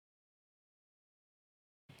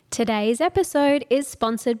Today's episode is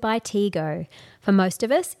sponsored by Tego. For most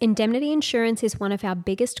of us, indemnity insurance is one of our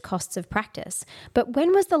biggest costs of practice. But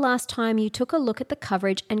when was the last time you took a look at the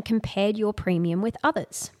coverage and compared your premium with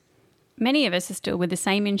others? Many of us are still with the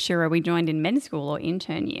same insurer we joined in med school or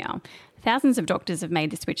intern year. Thousands of doctors have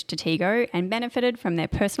made the switch to Tego and benefited from their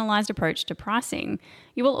personalised approach to pricing.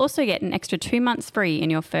 You will also get an extra 2 months free in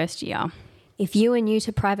your first year. If you are new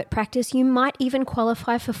to private practice, you might even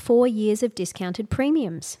qualify for 4 years of discounted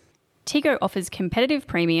premiums. Tego offers competitive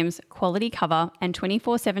premiums, quality cover, and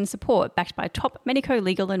 24/7 support backed by top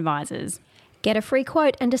medico-legal advisors. Get a free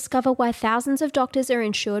quote and discover why thousands of doctors are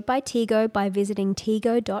insured by Tego by visiting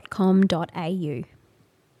tego.com.au.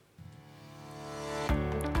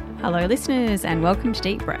 Hello listeners and welcome to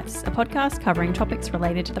Deep Breaths, a podcast covering topics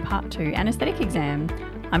related to the Part 2 anaesthetic exam.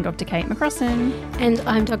 I'm Dr. Kate McCrossan. And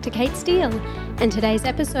I'm Dr. Kate Steele. And today's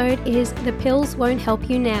episode is The Pills Won't Help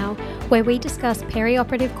You Now, where we discuss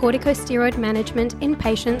perioperative corticosteroid management in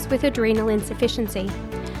patients with adrenal insufficiency.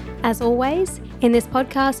 As always, in this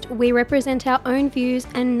podcast, we represent our own views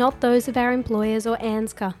and not those of our employers or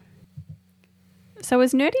ANZCA. So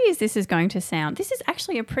as nerdy as this is going to sound, this is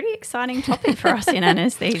actually a pretty exciting topic for us in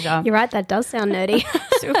anaesthesia. You're right, that does sound nerdy.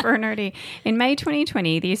 Super nerdy. In May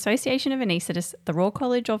 2020, the Association of Anaesthetists, the Royal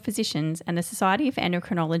College of Physicians and the Society for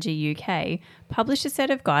Endocrinology UK published a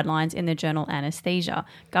set of guidelines in the journal Anaesthesia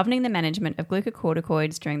governing the management of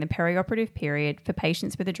glucocorticoids during the perioperative period for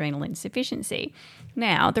patients with adrenal insufficiency.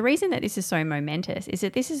 Now, the reason that this is so momentous is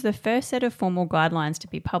that this is the first set of formal guidelines to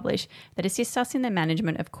be published that assists us in the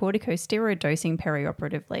management of corticosteroid dosing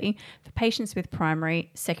perioperatively for patients with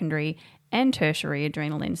primary, secondary and tertiary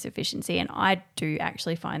adrenal insufficiency. And I do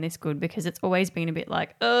actually find this good because it's always been a bit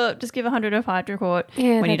like, just give 100 of hydrocort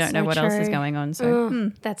when you don't know what else is going on.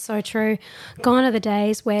 So That's so true. Gone are the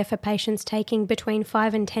days where for patients taking between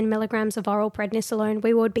 5 and 10 milligrams of oral prednisolone,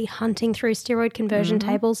 we would be hunting through steroid conversion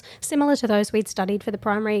tables similar to those we'd studied for the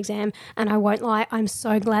primary exam. And I won't lie, I'm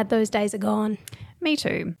so glad those days are gone. Me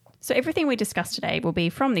too. So everything we discuss today will be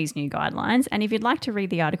from these new guidelines, and if you'd like to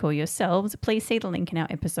read the article yourselves, please see the link in our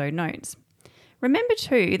episode notes. Remember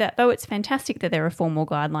too that though it's fantastic that there are formal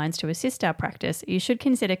guidelines to assist our practice, you should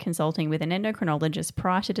consider consulting with an endocrinologist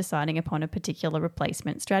prior to deciding upon a particular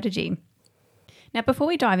replacement strategy. Now, before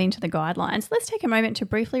we dive into the guidelines, let's take a moment to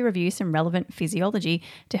briefly review some relevant physiology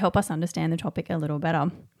to help us understand the topic a little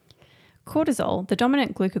better. Cortisol, the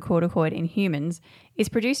dominant glucocorticoid in humans, is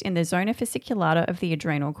produced in the zona fasciculata of the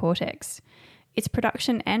adrenal cortex. Its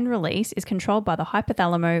production and release is controlled by the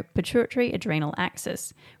hypothalamo-pituitary-adrenal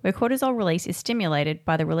axis, where cortisol release is stimulated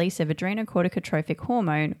by the release of adrenocorticotrophic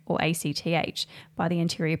hormone, or ACTH, by the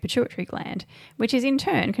anterior pituitary gland, which is in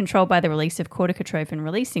turn controlled by the release of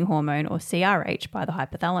corticotrophin-releasing hormone, or CRH, by the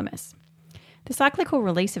hypothalamus. The cyclical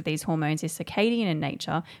release of these hormones is circadian in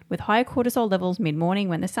nature, with higher cortisol levels mid-morning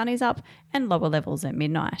when the sun is up and lower levels at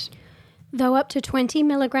midnight. Though up to 20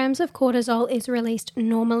 milligrams of cortisol is released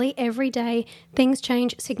normally every day, things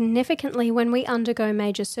change significantly when we undergo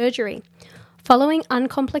major surgery. Following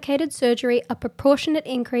uncomplicated surgery, a proportionate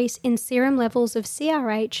increase in serum levels of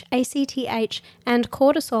CRH, ACTH, and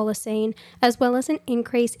cortisol are seen, as well as an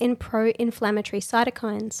increase in pro-inflammatory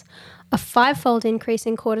cytokines. A 5-fold increase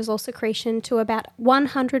in cortisol secretion to about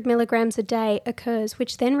 100 milligrams a day occurs,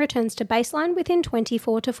 which then returns to baseline within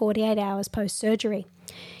 24 to 48 hours post-surgery.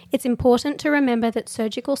 It's important to remember that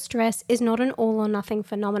surgical stress is not an all-or-nothing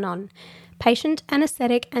phenomenon. Patient,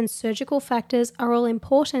 anaesthetic, and surgical factors are all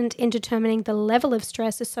important in determining the level of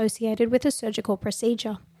stress associated with a surgical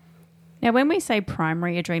procedure. Now, when we say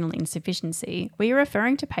primary adrenal insufficiency, we are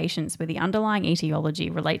referring to patients where the underlying etiology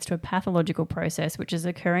relates to a pathological process which is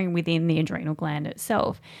occurring within the adrenal gland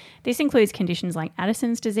itself. This includes conditions like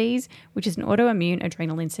Addison's disease, which is an autoimmune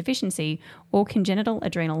adrenal insufficiency, or congenital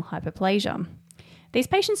adrenal hyperplasia. These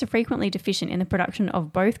patients are frequently deficient in the production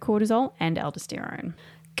of both cortisol and aldosterone.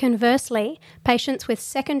 Conversely, patients with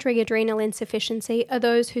secondary adrenal insufficiency are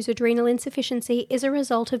those whose adrenal insufficiency is a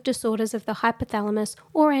result of disorders of the hypothalamus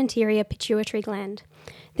or anterior pituitary gland.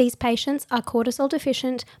 These patients are cortisol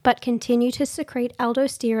deficient but continue to secrete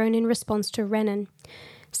aldosterone in response to renin.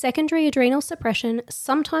 Secondary adrenal suppression,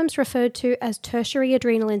 sometimes referred to as tertiary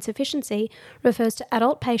adrenal insufficiency, refers to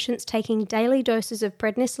adult patients taking daily doses of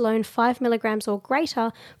prednisolone 5 milligrams or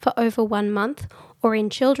greater for over 1 month, or in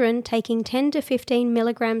children taking 10 to 15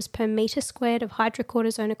 milligrams per metre squared of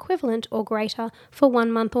hydrocortisone equivalent or greater for 1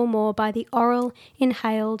 month or more by the oral,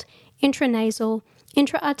 inhaled, intranasal,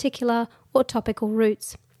 intraarticular, or topical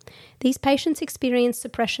routes. These patients experience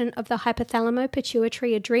suppression of the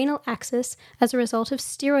hypothalamo-pituitary adrenal axis as a result of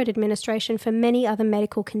steroid administration for many other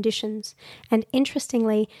medical conditions. And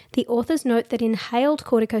interestingly, the authors note that inhaled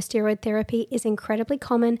corticosteroid therapy is incredibly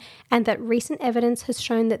common and that recent evidence has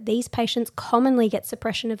shown that these patients commonly get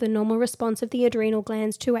suppression of the normal response of the adrenal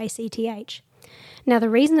glands to ACTH. Now, the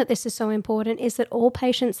reason that this is so important is that all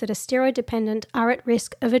patients that are steroid dependent are at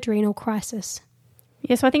risk of adrenal crisis.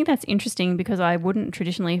 Yeah, so I think that's interesting because I wouldn't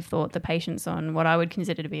traditionally have thought the patients on what I would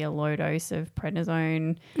consider to be a low dose of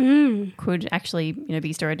prednisone could actually,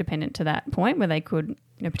 be steroid dependent to that point where they could,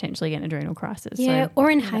 potentially get an adrenal crisis. Yeah, so,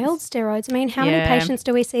 or inhaled steroids. I mean, how many patients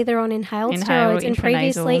do we see that are on inhaled steroids? And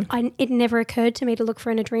previously, it never occurred to me to look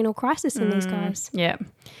for an adrenal crisis in these guys. Yeah.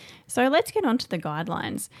 So let's get on to the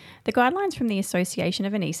guidelines. The guidelines from the Association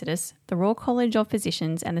of Anaesthetists, the Royal College of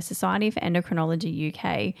Physicians and the Society for Endocrinology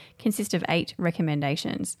UK consist of 8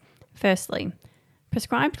 recommendations. Firstly,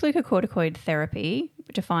 prescribed glucocorticoid therapy,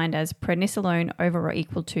 defined as prednisolone over or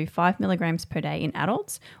equal to 5 mg per day in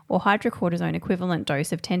adults, or hydrocortisone equivalent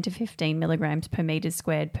dose of 10 to 15 mg per metre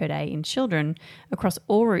squared per day in children, across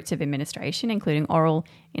all routes of administration, including oral,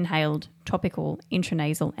 inhaled, topical,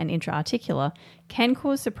 intranasal and intraarticular, can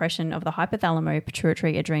cause suppression of the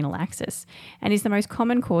hypothalamo-pituitary adrenal axis and is the most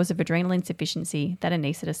common cause of adrenal insufficiency that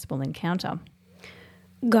anaesthetists will encounter.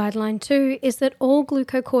 Guideline 2 is that all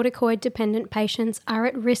glucocorticoid-dependent patients are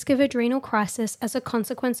at risk of adrenal crisis as a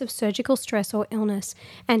consequence of surgical stress or illness,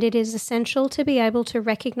 and it is essential to be able to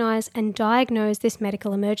recognise and diagnose this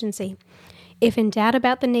medical emergency. If in doubt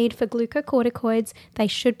about the need for glucocorticoids, they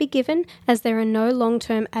should be given as there are no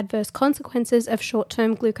long-term adverse consequences of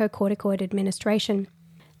short-term glucocorticoid administration.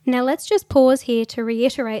 Now let's just pause here to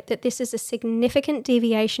reiterate that this is a significant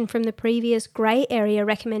deviation from the previous grey area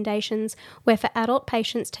recommendations where for adult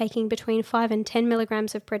patients taking between 5 and 10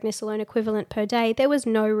 milligrams of prednisolone equivalent per day, there was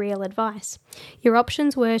no real advice. Your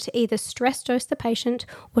options were to either stress dose the patient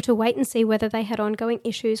or to wait and see whether they had ongoing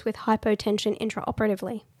issues with hypotension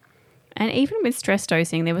intraoperatively. And even with stress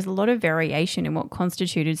dosing, there was a lot of variation in what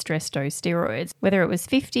constituted stress dose steroids, whether it was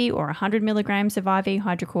 50 or 100 milligrams of IV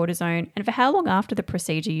hydrocortisone, and for how long after the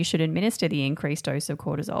procedure you should administer the increased dose of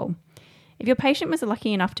cortisol. If your patient was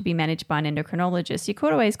lucky enough to be managed by an endocrinologist, you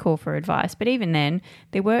could always call for advice, but even then,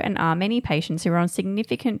 there were and are many patients who are on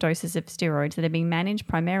significant doses of steroids that are being managed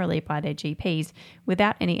primarily by their GPs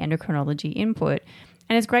without any endocrinology input.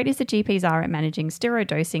 And as great as the GPs are at managing steroid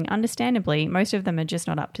dosing, understandably, most of them are just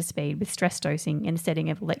not up to speed with stress dosing in a setting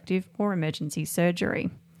of elective or emergency surgery.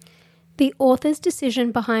 The author's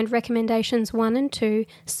decision behind recommendations 1 and 2,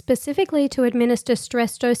 specifically to administer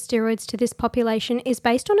stress dose steroids to this population, is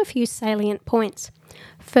based on a few salient points.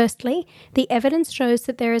 Firstly, the evidence shows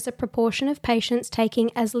that there is a proportion of patients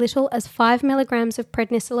taking as little as 5 milligrams of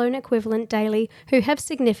prednisolone equivalent daily who have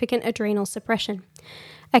significant adrenal suppression.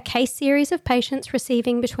 A case series of patients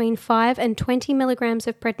receiving between 5 and 20 milligrams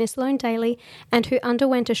of prednisolone daily and who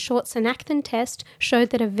underwent a short synacthin test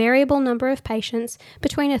showed that a variable number of patients,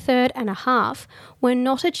 between a third and a half, were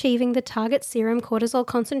not achieving the target serum cortisol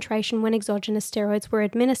concentration when exogenous steroids were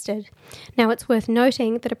administered. Now, it's worth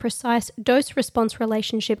noting that a precise dose-response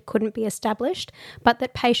relationship couldn't be established, but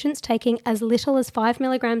that patients taking as little as 5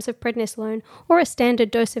 milligrams of prednisolone or a standard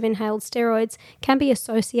dose of inhaled steroids can be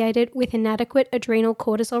associated with inadequate adrenal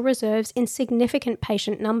cortisol reserves in significant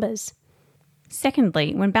patient numbers.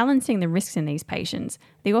 Secondly, when balancing the risks in these patients,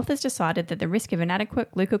 the authors decided that the risk of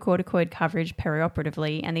inadequate glucocorticoid coverage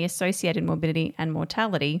perioperatively and the associated morbidity and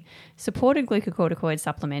mortality supported glucocorticoid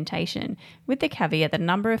supplementation, with the caveat that a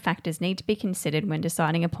number of factors need to be considered when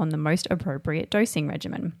deciding upon the most appropriate dosing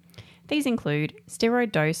regimen. These include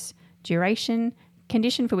steroid dose, duration,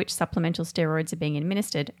 condition for which supplemental steroids are being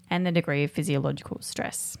administered, and the degree of physiological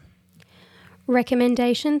stress.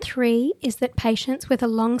 Recommendation 3 is that patients with a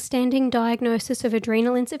long-standing diagnosis of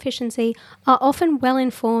adrenal insufficiency are often well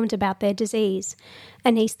informed about their disease.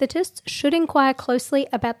 Anaesthetists should inquire closely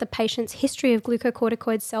about the patient's history of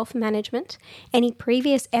glucocorticoid self-management, any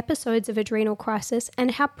previous episodes of adrenal crisis,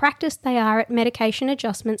 and how practiced they are at medication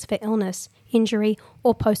adjustments for illness, injury,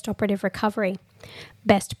 or post-operative recovery.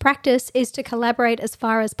 Best practice is to collaborate as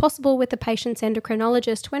far as possible with the patient's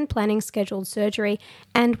endocrinologist when planning scheduled surgery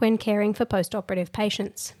and when caring for post-operative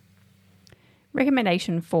patients.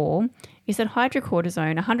 Recommendation 4 is that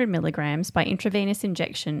hydrocortisone 100 milligrams by intravenous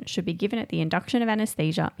injection should be given at the induction of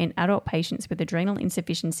anaesthesia in adult patients with adrenal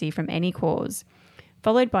insufficiency from any cause,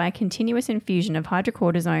 followed by a continuous infusion of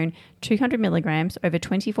hydrocortisone 200 milligrams over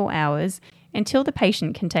 24 hours until the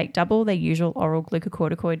patient can take double their usual oral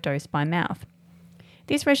glucocorticoid dose by mouth.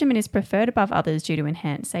 This regimen is preferred above others due to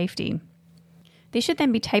enhanced safety. This should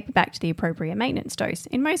then be tapered back to the appropriate maintenance dose,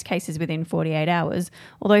 in most cases within 48 hours,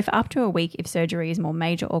 although for up to a week if surgery is more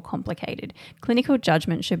major or complicated. Clinical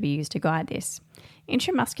judgment should be used to guide this.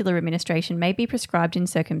 Intramuscular administration may be prescribed in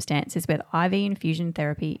circumstances where the IV infusion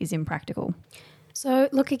therapy is impractical. So,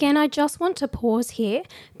 look, again, I just want to pause here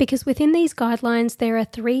because within these guidelines, there are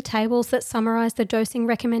 3 tables that summarise the dosing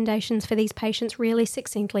recommendations for these patients really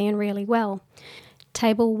succinctly and really well.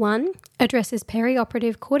 Table 1 addresses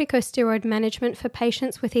perioperative corticosteroid management for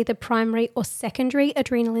patients with either primary or secondary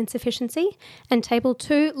adrenal insufficiency, and Table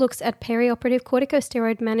 2 looks at perioperative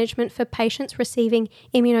corticosteroid management for patients receiving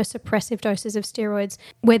immunosuppressive doses of steroids,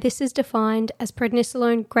 where this is defined as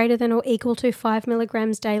prednisolone greater than or equal to 5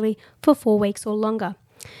 milligrams daily for 4 weeks or longer.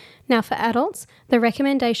 Now, for adults, the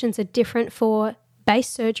recommendations are different for base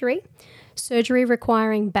surgery, surgery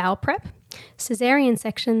requiring bowel prep, caesarean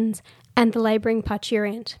sections, and the labouring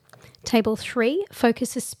parturient. Table 3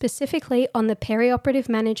 focuses specifically on the perioperative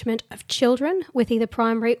management of children with either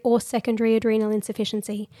primary or secondary adrenal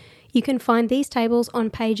insufficiency. You can find these tables on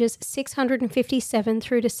pages 657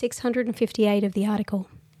 through to 658 of the article.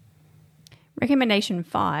 Recommendation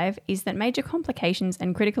 5 is that major complications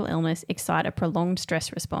and critical illness excite a prolonged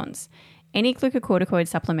stress response. Any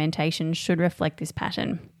glucocorticoid supplementation should reflect this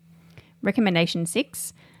pattern. Recommendation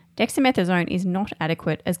 6. Dexamethasone is not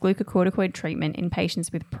adequate as glucocorticoid treatment in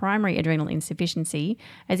patients with primary adrenal insufficiency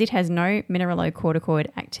as it has no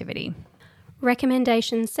mineralocorticoid activity.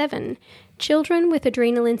 Recommendation 7. Children with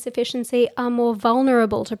adrenal insufficiency are more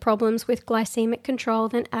vulnerable to problems with glycemic control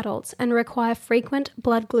than adults and require frequent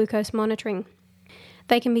blood glucose monitoring.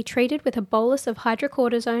 They can be treated with a bolus of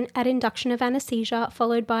hydrocortisone at induction of anesthesia,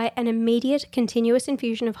 followed by an immediate continuous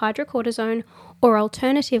infusion of hydrocortisone, or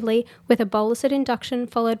alternatively with a bolus at induction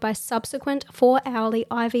followed by subsequent 4-hourly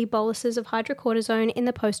IV boluses of hydrocortisone in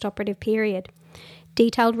the postoperative period.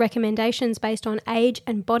 Detailed recommendations based on age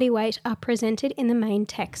and body weight are presented in the main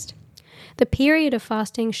text. The period of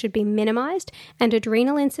fasting should be minimised, and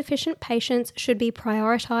adrenal insufficient patients should be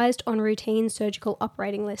prioritised on routine surgical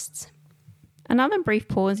operating lists. Another brief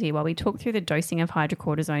pause here while we talk through the dosing of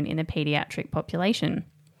hydrocortisone in the paediatric population.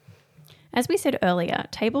 As we said earlier,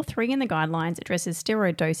 Table 3 in the guidelines addresses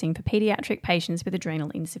steroid dosing for paediatric patients with adrenal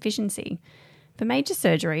insufficiency. For major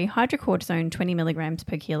surgery, hydrocortisone 20 mg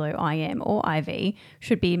per kilo IM or IV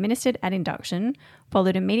should be administered at induction,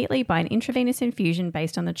 followed immediately by an intravenous infusion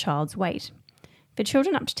based on the child's weight. For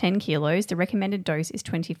children up to 10 kilos, the recommended dose is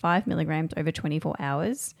 25 mg over 24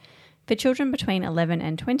 hours. For children between 11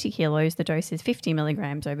 and 20 kilos, the dose is 50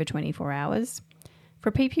 milligrams over 24 hours.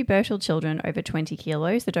 For prepubertal children over 20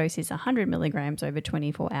 kilos, the dose is 100 milligrams over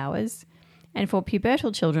 24 hours. And for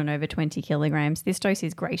pubertal children over 20 kilograms, this dose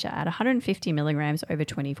is greater at 150 milligrams over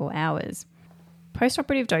 24 hours.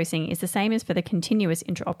 Postoperative dosing is the same as for the continuous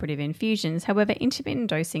intraoperative infusions, however, intermittent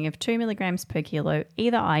dosing of 2 milligrams per kilo,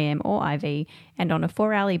 either IM or IV, and on a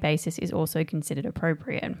 4-hourly basis is also considered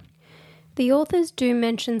appropriate. The authors do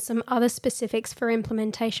mention some other specifics for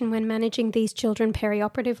implementation when managing these children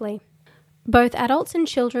perioperatively. Both adults and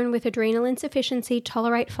children with adrenal insufficiency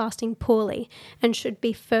tolerate fasting poorly and should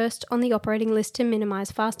be first on the operating list to minimise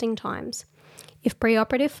fasting times. If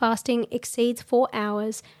preoperative fasting exceeds 4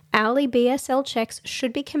 hours, hourly BSL checks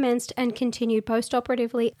should be commenced and continued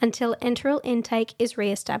postoperatively until enteral intake is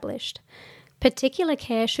re-established. Particular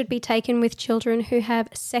care should be taken with children who have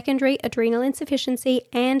secondary adrenal insufficiency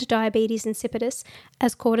and diabetes insipidus,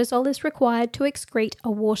 as cortisol is required to excrete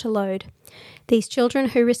a water load. These children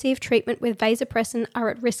who receive treatment with vasopressin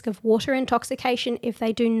are at risk of water intoxication if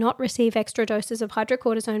they do not receive extra doses of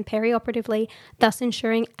hydrocortisone perioperatively, thus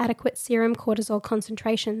ensuring adequate serum cortisol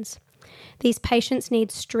concentrations. These patients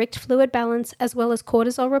need strict fluid balance as well as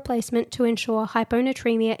cortisol replacement to ensure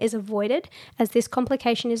hyponatremia is avoided, as this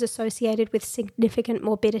complication is associated with significant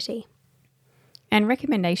morbidity. And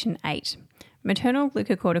recommendation 8. Maternal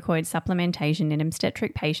glucocorticoid supplementation in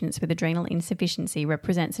obstetric patients with adrenal insufficiency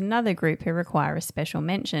represents another group who require a special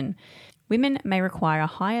mention. Women may require a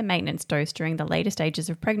higher maintenance dose during the later stages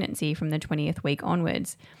of pregnancy from the 20th week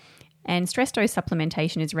onwards. And stress dose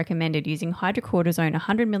supplementation is recommended using hydrocortisone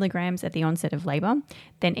 100 milligrams at the onset of labour,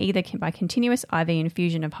 then either by continuous IV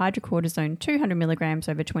infusion of hydrocortisone 200 milligrams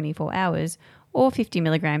over 24 hours or 50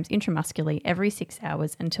 milligrams intramuscularly every 6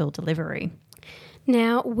 hours until delivery.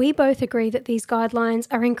 Now, we both agree that these guidelines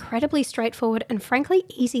are incredibly straightforward and frankly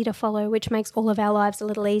easy to follow, which makes all of our lives a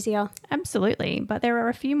little easier. Absolutely, but there are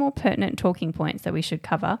a few more pertinent talking points that we should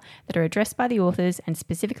cover that are addressed by the authors and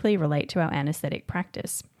specifically relate to our anaesthetic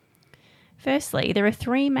practice. Firstly, there are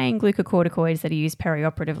 3 main glucocorticoids that are used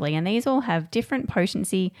perioperatively, and these all have different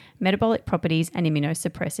potency, metabolic properties, and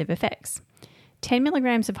immunosuppressive effects. 10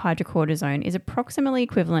 milligrams of hydrocortisone is approximately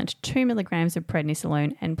equivalent to 2 milligrams of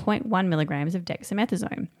prednisolone and 0.1 milligrams of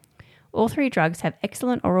dexamethasone. All three drugs have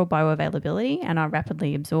excellent oral bioavailability and are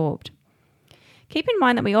rapidly absorbed. Keep in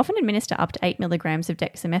mind that we often administer up to 8 milligrams of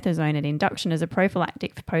dexamethasone at induction as a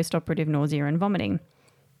prophylactic for postoperative nausea and vomiting.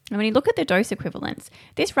 And when you look at the dose equivalents,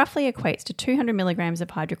 this roughly equates to 200 milligrams of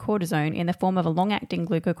hydrocortisone in the form of a long-acting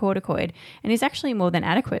glucocorticoid and is actually more than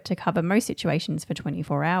adequate to cover most situations for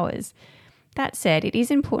 24 hours. That said, it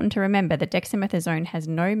is important to remember that dexamethasone has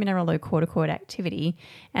no mineralocorticoid activity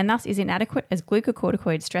and thus is inadequate as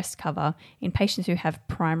glucocorticoid stress cover in patients who have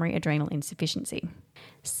primary adrenal insufficiency.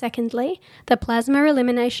 Secondly, the plasma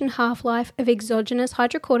elimination half-life of exogenous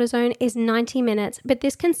hydrocortisone is 90 minutes, but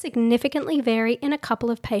this can significantly vary in a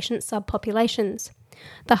couple of patient subpopulations.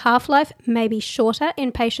 The half-life may be shorter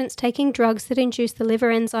in patients taking drugs that induce the liver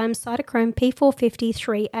enzyme cytochrome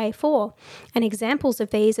P450-3A4, and examples of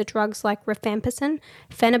these are drugs like rifampicin,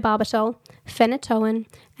 phenobarbital, phenytoin,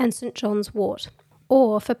 and St. John's wort,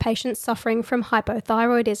 or for patients suffering from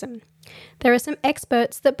hypothyroidism. There are some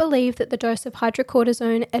experts that believe that the dose of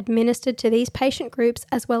hydrocortisone administered to these patient groups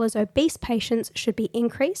as well as obese patients should be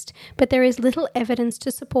increased, but there is little evidence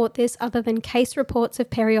to support this other than case reports of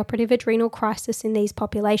perioperative adrenal crisis in these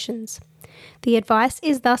populations. The advice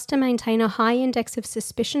is thus to maintain a high index of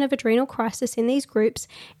suspicion of adrenal crisis in these groups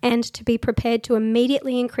and to be prepared to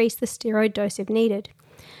immediately increase the steroid dose if needed.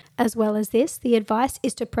 As well as this, the advice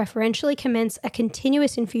is to preferentially commence a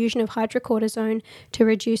continuous infusion of hydrocortisone to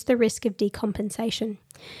reduce the risk of decompensation.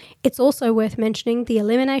 It's also worth mentioning the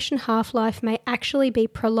elimination half-life may actually be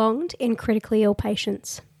prolonged in critically ill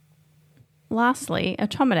patients. Lastly,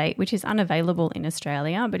 etomidate, which is unavailable in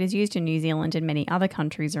Australia but is used in New Zealand and many other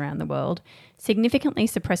countries around the world, significantly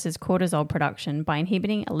suppresses cortisol production by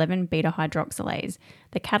inhibiting 11-beta-hydroxylase,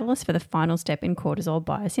 the catalyst for the final step in cortisol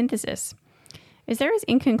biosynthesis. As there is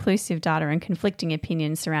inconclusive data and conflicting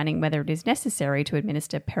opinions surrounding whether it is necessary to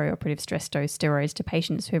administer perioperative stress dose steroids to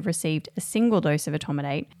patients who have received a single dose of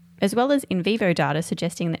etomidate, as well as in vivo data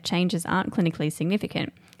suggesting that changes aren't clinically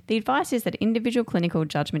significant, the advice is that individual clinical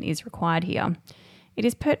judgment is required here. It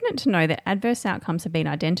is pertinent to know that adverse outcomes have been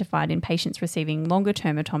identified in patients receiving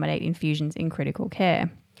longer-term etomidate infusions in critical care.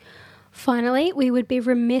 Finally, we would be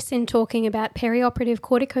remiss in talking about perioperative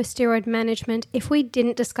corticosteroid management if we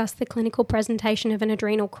didn't discuss the clinical presentation of an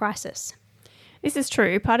adrenal crisis. This is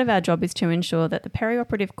true. Part of our job is to ensure that the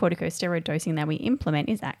perioperative corticosteroid dosing that we implement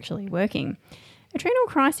is actually working. Adrenal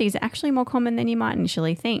crises are actually more common than you might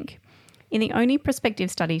initially think. In the only prospective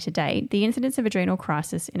study to date, the incidence of adrenal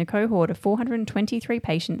crisis in a cohort of 423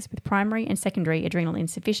 patients with primary and secondary adrenal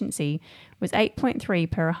insufficiency was 8.3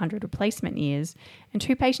 per 100 replacement years, and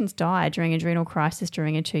 2 patients died during adrenal crisis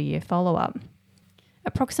during a 2-year follow-up.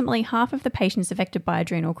 Approximately half of the patients affected by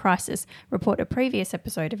adrenal crisis report a previous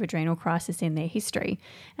episode of adrenal crisis in their history,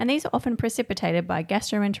 and these are often precipitated by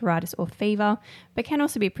gastroenteritis or fever, but can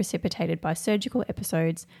also be precipitated by surgical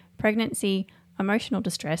episodes, pregnancy, emotional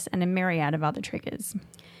distress, and a myriad of other triggers.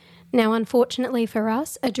 Now, unfortunately for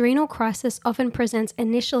us, adrenal crisis often presents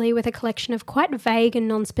initially with a collection of quite vague and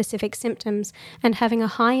non-specific symptoms, and having a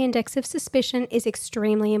high index of suspicion is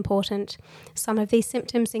extremely important. Some of these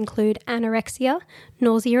symptoms include anorexia,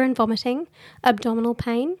 nausea and vomiting, abdominal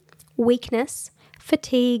pain, weakness,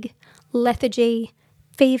 fatigue, lethargy,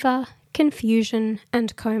 fever, confusion,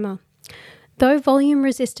 and coma. Though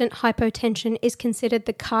volume-resistant hypotension is considered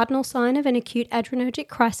the cardinal sign of an acute adrenergic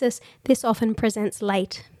crisis, this often presents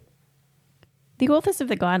late. The authors of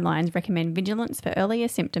the guidelines recommend vigilance for earlier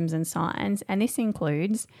symptoms and signs, and this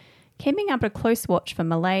includes keeping up a close watch for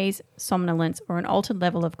malaise, somnolence, or an altered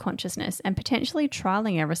level of consciousness, and potentially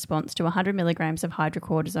trialling a response to 100 milligrams of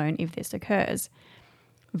hydrocortisone if this occurs.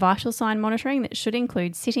 Vital sign monitoring that should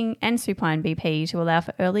include sitting and supine BP to allow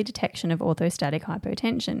for early detection of orthostatic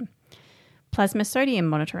hypotension. Plasma sodium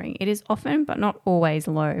monitoring. It is often but not always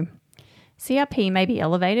low. CRP may be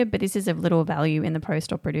elevated, but this is of little value in the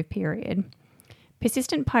postoperative period.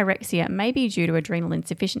 Persistent pyrexia may be due to adrenal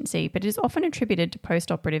insufficiency, but it is often attributed to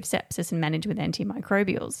postoperative sepsis and managed with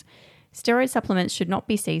antimicrobials. Steroid supplements should not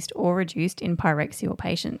be ceased or reduced in pyrexial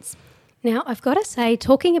patients. Now, I've got to say,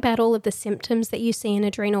 talking about all of the symptoms that you see in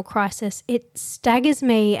adrenal crisis, it staggers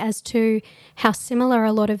me as to how similar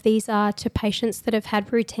a lot of these are to patients that have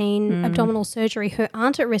had routine abdominal surgery who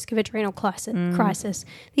aren't at risk of adrenal crisis.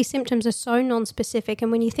 These symptoms are so non-specific,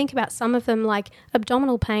 and when you think about some of them like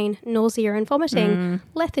abdominal pain, nausea and vomiting,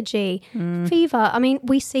 lethargy, fever, I mean,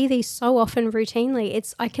 we see these so often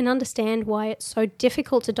routinely. I can understand why it's so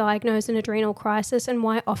difficult to diagnose an adrenal crisis and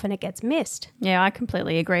why often it gets missed. Yeah, I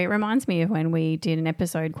completely agree. It reminds me me of when we did an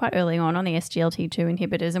episode quite early on the SGLT2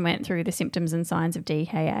 inhibitors and went through the symptoms and signs of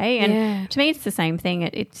DKA. And to me, it's the same thing.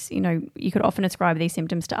 It's, you could often ascribe these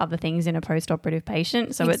symptoms to other things in a post-operative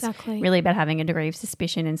patient. So it's really about having a degree of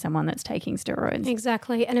suspicion in someone that's taking steroids.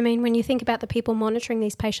 Exactly. And I mean, when you think about the people monitoring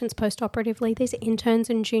these patients post-operatively, these are interns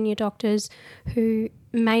and junior doctors who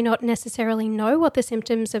may not necessarily know what the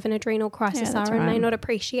symptoms of an adrenal crisis are and may not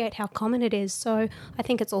appreciate how common it is. So I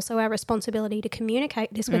think it's also our responsibility to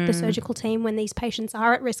communicate this with the surgical team when these patients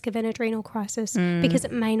are at risk of an adrenal crisis, because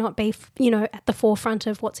it may not be, at the forefront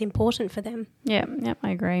of what's important for them. Yeah, I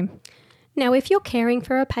agree. Now, if you're caring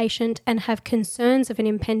for a patient and have concerns of an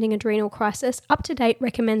impending adrenal crisis, Up to Date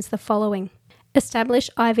recommends the following. Establish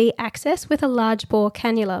IV access with a large bore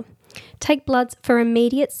cannula. Take bloods for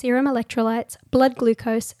immediate serum electrolytes, blood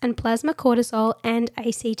glucose, and plasma cortisol and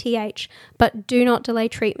ACTH, but do not delay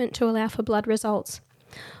treatment to allow for blood results.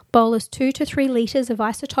 Bolus 2 to 3 litres of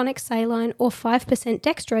isotonic saline or 5%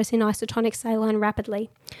 dextrose in isotonic saline rapidly.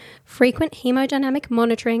 Frequent hemodynamic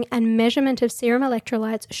monitoring and measurement of serum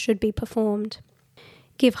electrolytes should be performed.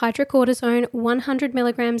 Give hydrocortisone 100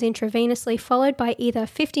 milligrams intravenously followed by either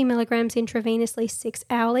 50 milligrams intravenously 6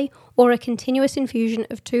 hourly or a continuous infusion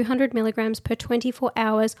of 200 milligrams per 24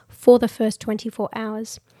 hours for the first 24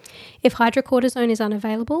 hours. If hydrocortisone is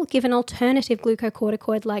unavailable, give an alternative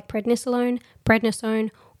glucocorticoid like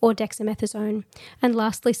prednisone, or dexamethasone. And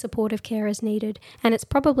lastly, supportive care is needed. And it's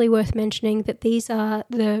probably worth mentioning that these are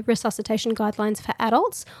the resuscitation guidelines for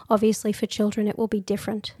adults. Obviously, for children, it will be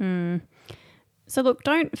different. So look,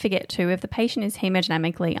 don't forget too, if the patient is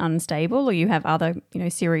hemodynamically unstable or you have other,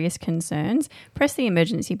 serious concerns, press the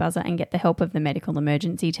emergency buzzer and get the help of the medical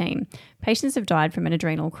emergency team. Patients have died from an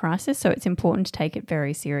adrenal crisis, so it's important to take it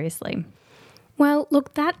very seriously. Well,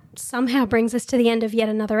 look, that somehow brings us to the end of yet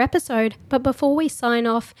another episode. But before we sign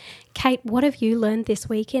off, Kate, what have you learned this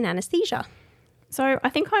week in anaesthesia? So I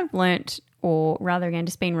think I've learnt, or rather again,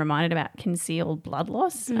 just been reminded about concealed blood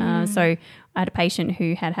loss. So I had a patient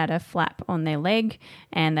who had a flap on their leg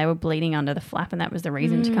and they were bleeding under the flap, and that was the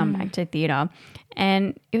reason to come back to theatre.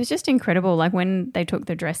 And it was just incredible. Like when they took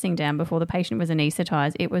the dressing down before the patient was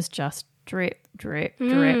anaesthetised, it was just drip, drip,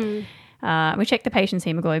 drip. We checked the patient's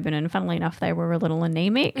hemoglobin, and funnily enough, they were a little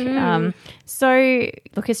anemic. So,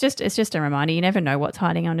 look, it's just a reminder. You never know what's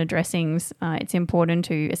hiding under dressings. It's important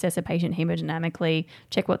to assess a patient hemodynamically,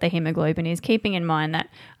 check what their hemoglobin is, keeping in mind that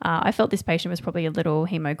I felt this patient was probably a little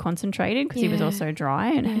hemoconcentrated because he was also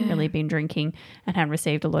dry and hadn't really been drinking and hadn't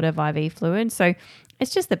received a lot of IV fluid. So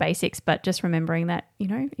it's just the basics, but just remembering that,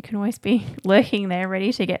 it can always be lurking there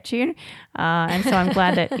ready to get you. And so I'm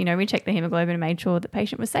glad that, we checked the hemoglobin and made sure the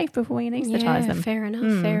patient was safe before we anaesthetised them. Fair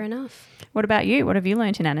enough. What about you? What have you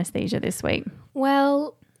learnt in anaesthesia this week?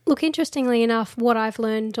 Well, look, interestingly enough, what I've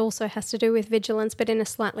learned also has to do with vigilance, but in a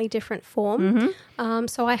slightly different form.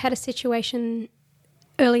 So I had a situation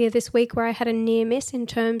earlier this week where I had a near miss in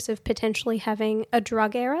terms of potentially having a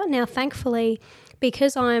drug error. Now, thankfully,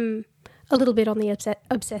 because I'm a little bit on the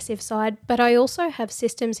obsessive side, but I also have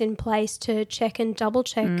systems in place to check and double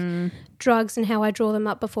check drugs and how I draw them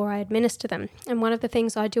up before I administer them. And one of the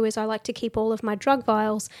things I do is I like to keep all of my drug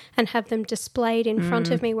vials and have them displayed in front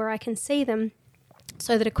of me where I can see them,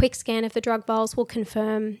 so that a quick scan of the drug vials will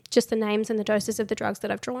confirm just the names and the doses of the drugs that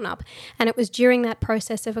I've drawn up. And it was during that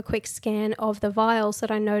process of a quick scan of the vials that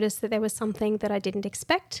I noticed that there was something that I didn't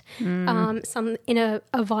expect, some in a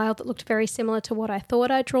vial that looked very similar to what I thought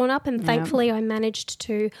I'd drawn up. And thankfully I managed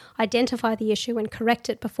to identify the issue and correct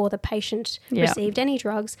it before the patient received any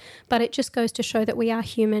drugs. But it just goes to show that we are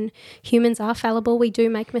human. Humans are fallible. We do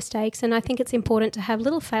make mistakes. And I think it's important to have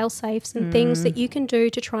little fail-safes and things that you can do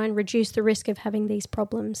to try and reduce the risk of having these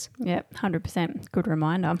problems. Yeah, 100%. Good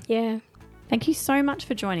reminder. Yeah. Thank you so much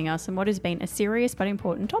for joining us on what has been a serious but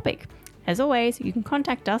important topic. As always, you can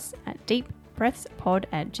contact us at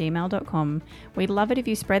deepbreathspod@gmail.com. We'd love it if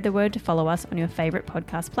you spread the word to follow us on your favourite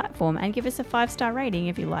podcast platform and give us a 5-star rating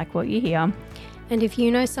if you like what you hear. And if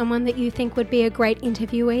you know someone that you think would be a great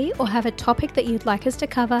interviewee or have a topic that you'd like us to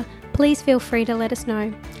cover, please feel free to let us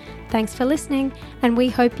know. Thanks for listening, and we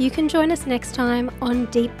hope you can join us next time on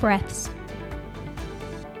Deep Breaths.